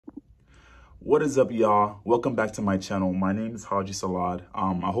What is up, y'all? Welcome back to my channel. My name is Haji Salad.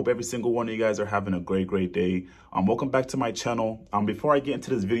 I hope every single one of you guys are having a great day. Welcome back to my channel. Before I get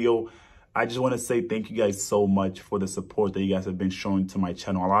into this video, I just want to say thank you guys so much for the support that you guys have been showing to my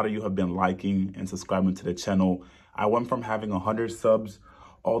channel. A lot of you have been liking and subscribing to the channel. I went from having 100 subs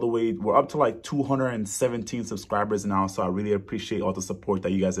all the way, we're up to like 217 subscribers now. So I really appreciate all the support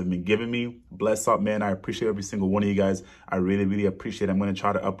that you guys have been giving me. Bless up, man. I appreciate every single one of you guys. I really appreciate it. I'm going to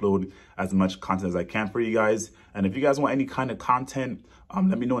try to upload as much content as I can for you guys. And if you guys want any kind of content,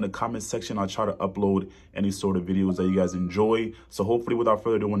 let me know in the comment section. I'll try to upload any sort of videos that you guys enjoy. So hopefully, without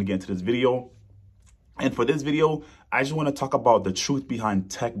further ado, I want to get into this video. And for this video, I just want to talk about the truth behind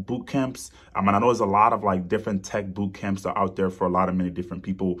tech boot camps. I know there's a lot of like different tech boot camps that are out there for many different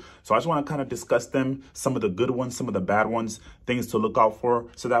people. So I just want to kind of discuss them, some of the good ones, some of the bad ones, things to look out for.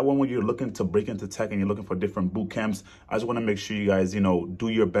 So that when you're looking to break into tech and you're looking for different boot camps, I just want to make sure you guys, do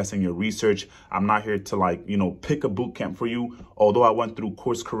your best in your research. I'm not here to pick a boot camp for you, although I went through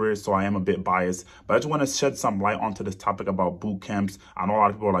course careers, so I am a bit biased. But I just want to shed some light onto this topic about boot camps. I know a lot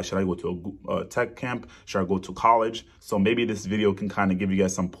of people are like, should I go to a tech camp? Should I go to college? So maybe this video can kind of give you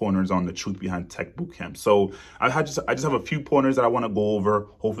guys some pointers on the truth behind tech boot camp. So I just have a few pointers that I want to go over.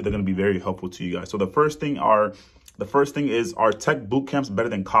 Hopefully they're going to be very helpful to you guys. So the first thing is, are tech boot camps better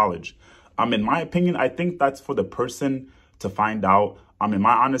than college? In my opinion, I think that's for the person to find out. In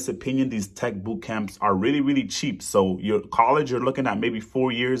my honest opinion, these tech boot camps are really cheap. So your college, you're looking at maybe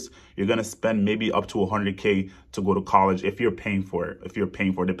 4 years. You're going to spend maybe up to $100K to go to college if you're paying for it.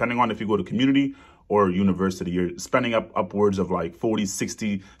 Depending on if you go to community or university, you're spending upwards of like 40,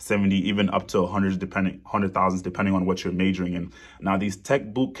 60, 70, even up to 100,000, depending on what you're majoring in. Now, these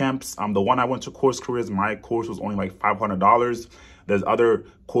tech boot camps, the one I went to Course Careers, my course was only like $500. There's other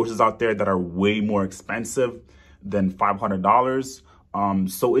courses out there that are way more expensive than $500.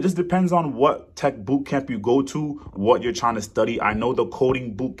 So it just depends on what tech boot camp you go to, what you're trying to study. I know the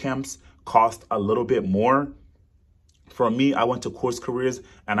coding boot camps cost a little bit more. For me, I went to Course Careers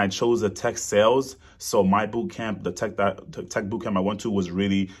and I chose the tech sales. So my boot camp, the tech boot camp I went to was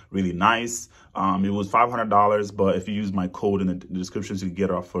really nice. It was $500, but if you use my code in the descriptions, you can get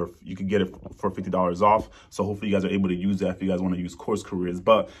it for $50 off. So hopefully you guys are able to use that if you guys want to use Course Careers.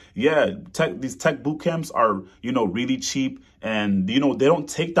 But yeah, these tech boot camps are, really cheap. And, they don't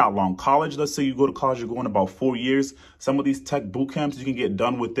take that long. College, let's say you go to college, you're going about 4 years. Some of these tech boot camps, you can get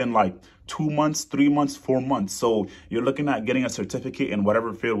done within like 2 months, 3 months, 4 months. So you're looking at getting a certificate in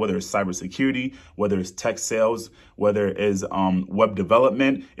whatever field, whether it's cybersecurity, whether it's tech sales, whether it is web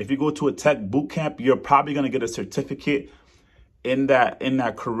development. If you go to a tech boot camp, you're probably going to get a certificate in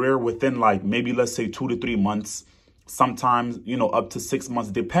that career within like maybe, let's say, 2 to 3 months. Sometimes, up to 6 months,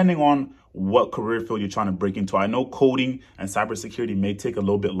 depending on what career field you're trying to break into. I know coding and cybersecurity may take a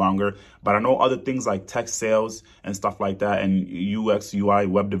little bit longer, but I know other things like tech sales and stuff like that and UX, UI,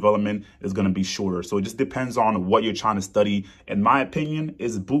 web development is going to be shorter. So it just depends on what you're trying to study. In my opinion,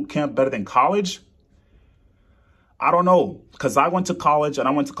 is boot camp better than college? I don't know, because I went to college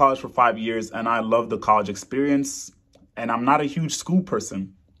for 5 years and I love the college experience, and I'm not a huge school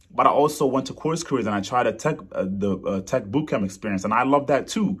person. But I also went to Course Careers and I tried the tech bootcamp experience, and I love that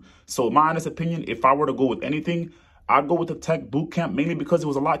too. So my honest opinion, if I were to go with anything, I'd go with the tech bootcamp, mainly because it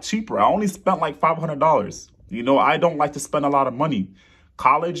was a lot cheaper. I only spent like $500. I don't like to spend a lot of money.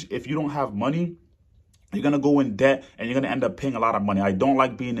 College, if you don't have money, you're going to go in debt and you're going to end up paying a lot of money. I don't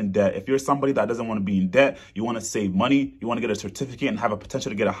like being in debt. If you're somebody that doesn't want to be in debt, you want to save money, you want to get a certificate and have a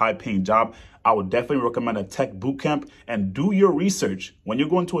potential to get a high paying job, I would definitely recommend a tech bootcamp. And do your research. When you're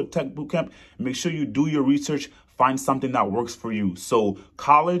going to a tech bootcamp, make sure you do your research. Find something that works for you. So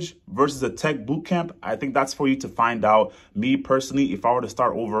college versus a tech bootcamp, I think that's for you to find out. Me personally, if I were to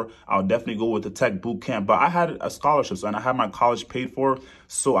start over, I would definitely go with the tech bootcamp. But I had a scholarship and I had my college paid for,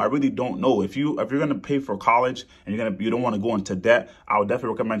 so I really don't know. If you're gonna pay for college and you don't want to go into debt, I would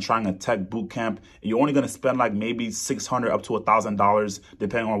definitely recommend trying a tech bootcamp. You're only gonna spend like maybe $600 up to $1,000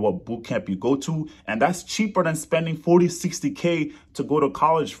 depending on what bootcamp you go to, and that's cheaper than spending 40, 60K to go to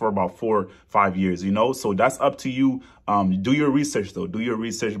college for about 4, 5 years. So that's up to you. Do your research though. Do your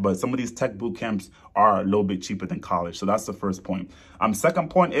research. But some of these tech boot camps are a little bit cheaper than college. So that's the first point. Second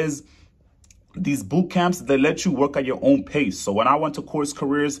point is, these boot camps, they let you work at your own pace. So when I went to Course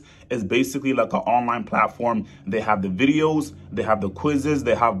Careers, it's basically like an online platform. They have the videos, they have the quizzes,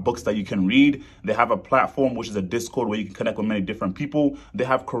 they have books that you can read. They have a platform, which is a Discord, where you can connect with many different people. They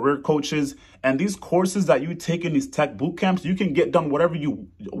have career coaches. And these courses that you take in these tech boot camps, you can get done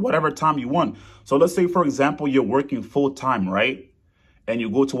whatever time you want. So let's say, for example, you're working full time, right? And you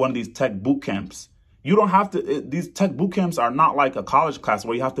go to one of these tech boot camps. You don't have to, these tech boot camps are not like a college class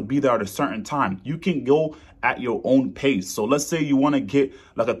where you have to be there at a certain time. You can go at your own pace. So let's say you want to get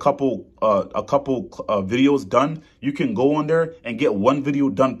like a couple videos done. You can go on there and get one video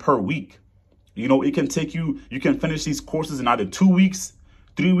done per week. You know, it can take you, you can finish these courses in either 2 weeks,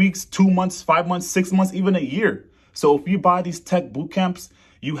 3 weeks, 2 months, 5 months, 6 months, even a year. So if you buy these tech boot camps,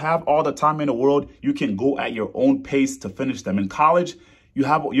 you have all the time in the world. You can go at your own pace to finish them. In college,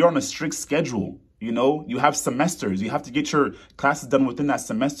 you're on a strict schedule. You know, you have semesters. You have to get your classes done within that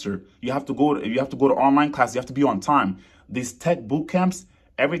semester. You have to go to online class. You have to be on time. These tech boot camps,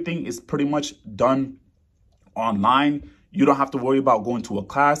 everything is pretty much done online. You don't have to worry about going to a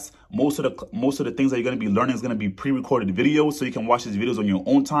class. Most of the things that you're going to be learning is going to be pre-recorded videos, so you can watch these videos on your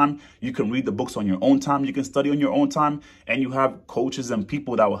own time. You can read the books on your own time. You can study on your own time, and you have coaches and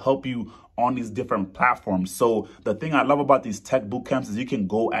people that will help you on these different platforms. So the thing I love about these tech boot camps is you can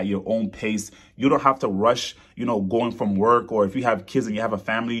go at your own pace. You don't have to rush, you know, going from work, or if you have kids and you have a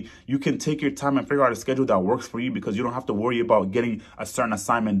family, you can take your time and figure out a schedule that works for you, because you don't have to worry about getting a certain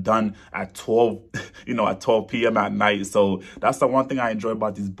assignment done at 12, you know, at 12 p.m. at night. So that's the one thing I enjoy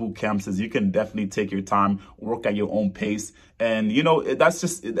about these boot camps is you can definitely take your time, work at your own pace. And, you know,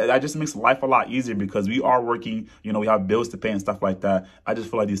 that just makes life a lot easier, because we are working, you know, we have bills to pay and stuff like that. I just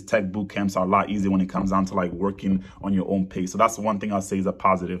feel like these tech boot camps are a lot easier when it comes down to like working on your own pace. So that's one thing I'll say is a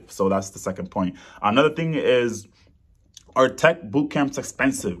positive. So that's the second point. Another thing is, are tech boot camps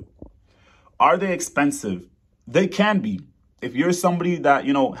expensive? Are they expensive? They can be. If you're somebody that,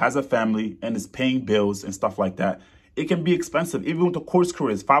 you know, has a family and is paying bills and stuff like that, it can be expensive. Even with the course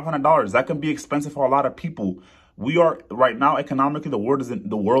careers, $500, that can be expensive for a lot of people. We are right now economically, the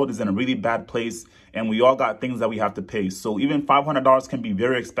world is in a really bad place, and we all got things that we have to pay. So even $500 can be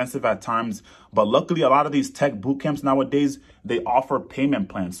very expensive at times. But luckily, a lot of these tech boot camps nowadays, they offer payment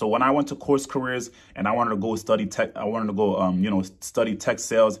plans. So when I went to course careers and I wanted to go study tech, I wanted to go study tech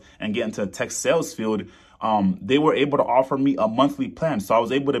sales and get into the tech sales field. They were able to offer me a monthly plan. So I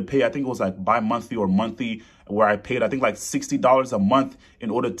was able to pay, I think it was like bi-monthly or monthly, where I paid, I think like $60 a month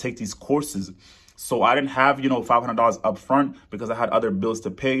in order to take these courses. So I didn't have, you know, $500 up front because I had other bills to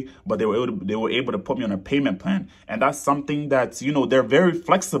pay, but they were able to put me on a payment plan. And that's something that's, you know, they're very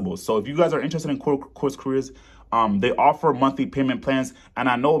flexible. So if you guys are interested in course careers, they offer monthly payment plans. And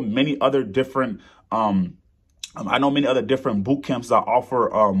I know many other different boot camps that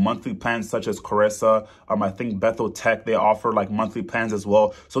offer monthly plans, such as Caressa. I think Bethel Tech, they offer like monthly plans as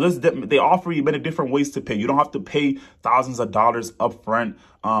well. So they offer you many different ways to pay. You don't have to pay thousands of dollars up front.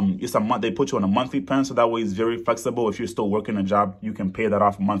 It's a month. They put you on a monthly plan, so that way it's very flexible. If you're still working a job, you can pay that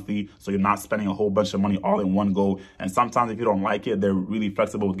off monthly, so you're not spending a whole bunch of money all in one go. And sometimes if you don't like it, they're really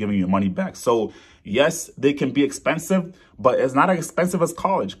flexible with giving you money back. So yes, they can be expensive, but it's not as expensive as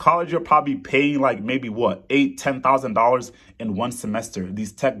college. College, you're probably paying like maybe what, $8,000-$10,000 in one semester.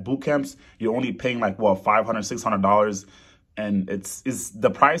 These tech boot camps, you're only paying like what, $500-$600. And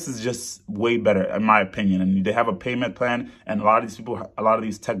the price is just way better, in my opinion. And they have a payment plan, and a lot of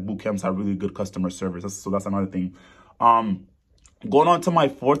these tech boot camps have really good customer service. So that's another thing. Going on to my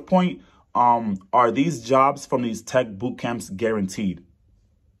fourth point, are these jobs from these tech boot camps guaranteed?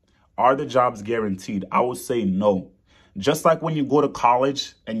 Are the jobs guaranteed? I would say no. Just like when you go to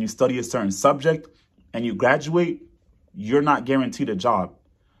college and you study a certain subject and you graduate, you're not guaranteed a job.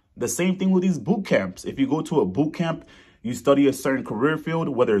 The same thing with these boot camps. If you go to a boot camp, you study a certain career field,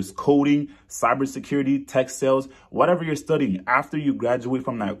 whether it's coding, cybersecurity, tech sales, whatever you're studying. After you graduate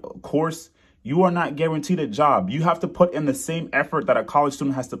from that course, you are not guaranteed a job. You have to put in the same effort that a college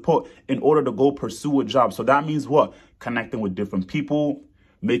student has to put in order to go pursue a job. So that means what? Connecting with different people,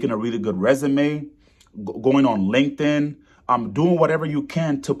 making a really good resume, going on LinkedIn, doing whatever you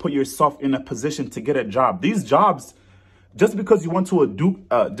can to put yourself in a position to get a job. These jobs, just because you went to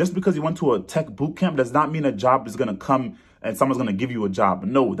a tech boot camp does not mean a job is going to come and someone's going to give you a job.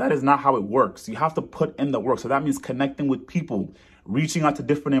 No, that is not how it works. You have to put in the work. So that means connecting with people, reaching out to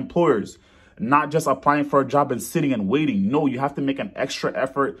different employers, not just applying for a job and sitting and waiting. No, you have to make an extra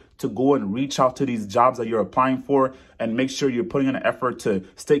effort to go and reach out to these jobs that you're applying for, and make sure you're putting in an effort to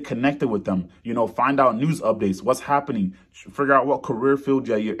stay connected with them. You know, find out news updates, what's happening, figure out what career field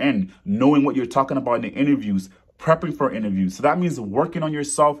you're in, knowing what you're talking about in the interviews, prepping for interviews. So that means working on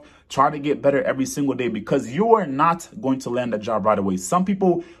yourself, trying to get better every single day, because you are not going to land a job right away. Some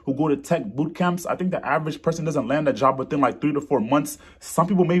people who go to tech boot camps, I think the average person doesn't land a job within like 3 to 4 months. Some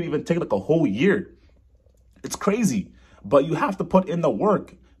people maybe even take like a whole year. It's crazy, but you have to put in the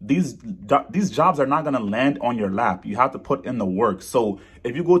work. These jobs are not going to land on your lap. You have to put in the work. So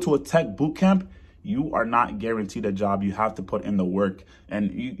if you go to a tech boot camp, you are not guaranteed a job. You have to put in the work.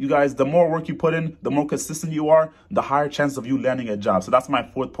 And you guys, the more work you put in, the more consistent you are, the higher chance of you landing a job. So that's my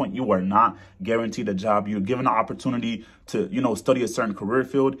fourth point. You are not guaranteed a job. You're given an opportunity to, study a certain career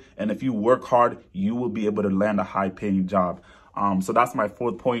field. And if you work hard, you will be able to land a high paying job. So that's my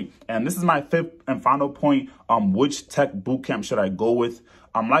fourth point. And this is my fifth and final point. Which tech bootcamp should I go with?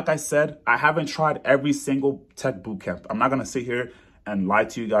 Like I said, I haven't tried every single tech bootcamp. I'm not going to sit here and lie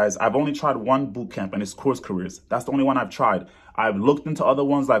to you guys. I've only tried one bootcamp, and it's Course Careers. That's the only one I've tried. I've looked into other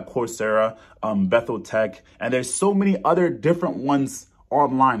ones like Coursera, Bethel Tech, and there's so many other different ones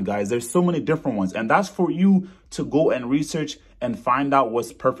online, guys. There's so many different ones, and that's for you to go and research and find out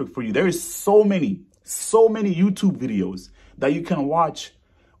what's perfect for you. There is so many YouTube videos that you can watch,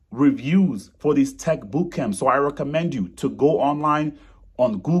 reviews for these tech bootcamps. So I recommend you to go online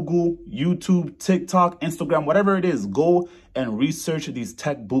on Google, YouTube, TikTok, Instagram, whatever it is. Go and research these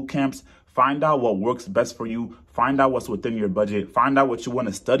tech bootcamps. Find out what works best for you. Find out what's within your budget. Find out what you want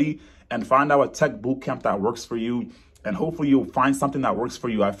to study, and find out a tech bootcamp that works for you. And hopefully you'll find something that works for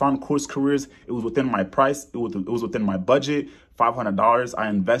you. I found Course Careers. It was within my price. It was within my budget, $500. I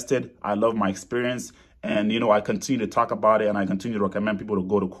invested. I love my experience. And, I continue to talk about it, and I continue to recommend people to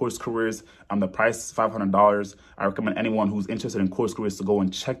go to Course Careers. The price is $500. I recommend anyone who's interested in Course Careers to go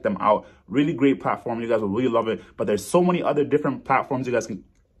and check them out. Really great platform. You guys will really love it. But there's so many other different platforms you guys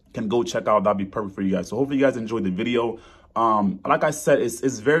can go check out. That'll be perfect for you guys. So hopefully you guys enjoyed the video. Like I said,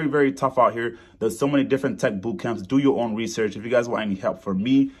 it's very, very tough out here. There's so many different tech bootcamps. Do your own research. If you guys want any help from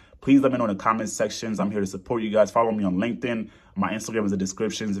me, please let me know in the comment sections. I'm here to support you guys. Follow me on LinkedIn. My Instagram is in the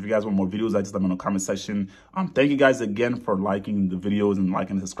descriptions. If you guys want more videos, just let me know in the comment section. Thank you guys again for liking the videos and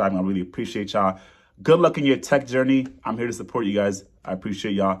liking and subscribing. I really appreciate y'all. Good luck in your tech journey. I'm here to support you guys. I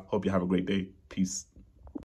appreciate y'all. Hope you have a great day. Peace.